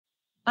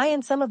I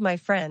and some of my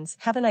friends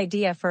have an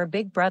idea for a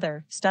Big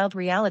Brother-styled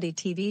reality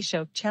TV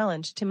show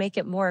challenge to make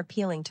it more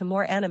appealing to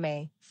more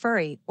anime,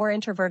 furry, or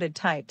introverted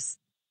types.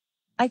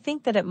 I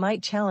think that it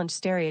might challenge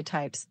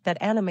stereotypes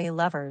that anime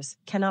lovers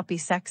cannot be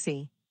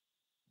sexy.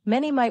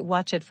 Many might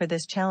watch it for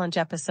this challenge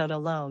episode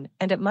alone,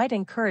 and it might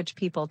encourage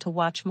people to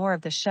watch more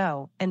of the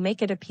show and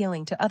make it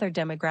appealing to other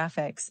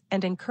demographics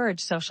and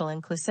encourage social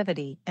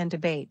inclusivity and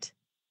debate.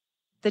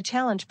 The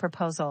challenge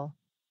proposal.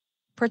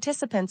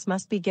 Participants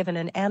must be given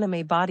an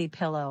anime body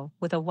pillow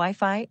with a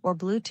Wi-Fi or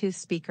Bluetooth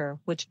speaker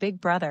which Big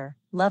Brother,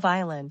 Love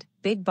Island,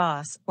 Big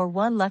Boss, or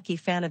one lucky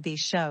fan of these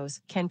shows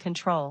can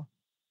control.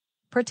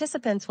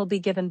 Participants will be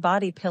given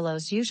body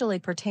pillows usually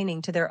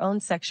pertaining to their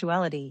own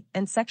sexuality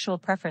and sexual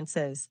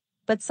preferences,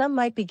 but some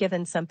might be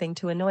given something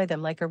to annoy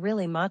them, like a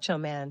really macho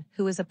man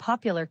who is a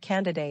popular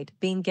candidate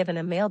being given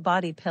a male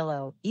body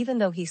pillow even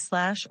though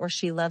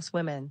he/she loves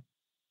women.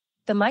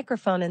 The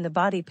microphone in the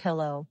body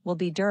pillow will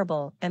be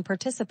durable, and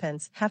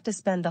participants have to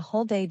spend the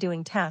whole day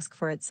doing tasks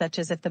for it, such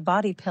as if the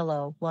body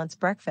pillow wants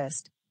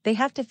breakfast, they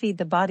have to feed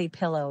the body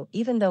pillow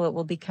even though it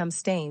will become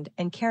stained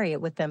and carry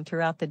it with them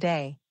throughout the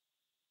day.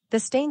 The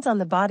stains on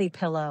the body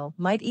pillow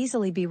might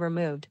easily be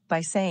removed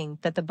by saying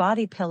that the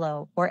body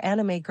pillow or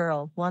anime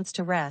girl wants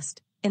to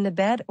rest in the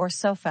bed or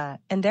sofa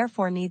and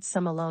therefore needs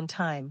some alone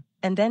time,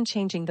 and then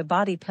changing the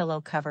body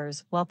pillow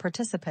covers while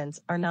participants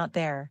are not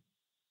there.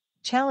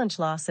 Challenge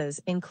losses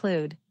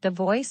include the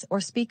voice or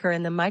speaker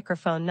in the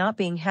microphone not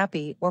being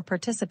happy, or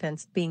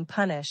participants being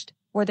punished,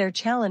 or their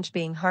challenge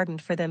being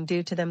hardened for them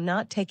due to them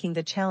not taking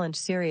the challenge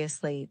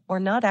seriously or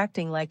not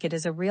acting like it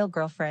is a real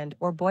girlfriend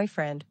or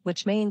boyfriend,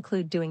 which may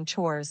include doing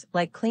chores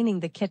like cleaning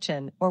the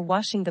kitchen or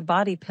washing the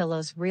body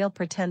pillow's real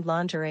pretend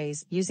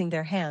lingeries using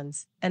their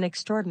hands, an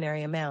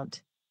extraordinary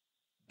amount.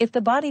 If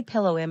the body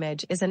pillow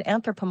image is an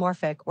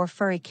anthropomorphic or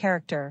furry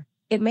character,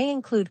 it may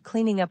include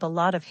cleaning up a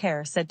lot of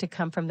hair said to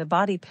come from the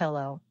body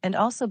pillow and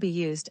also be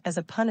used as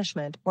a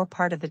punishment or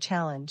part of the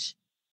challenge.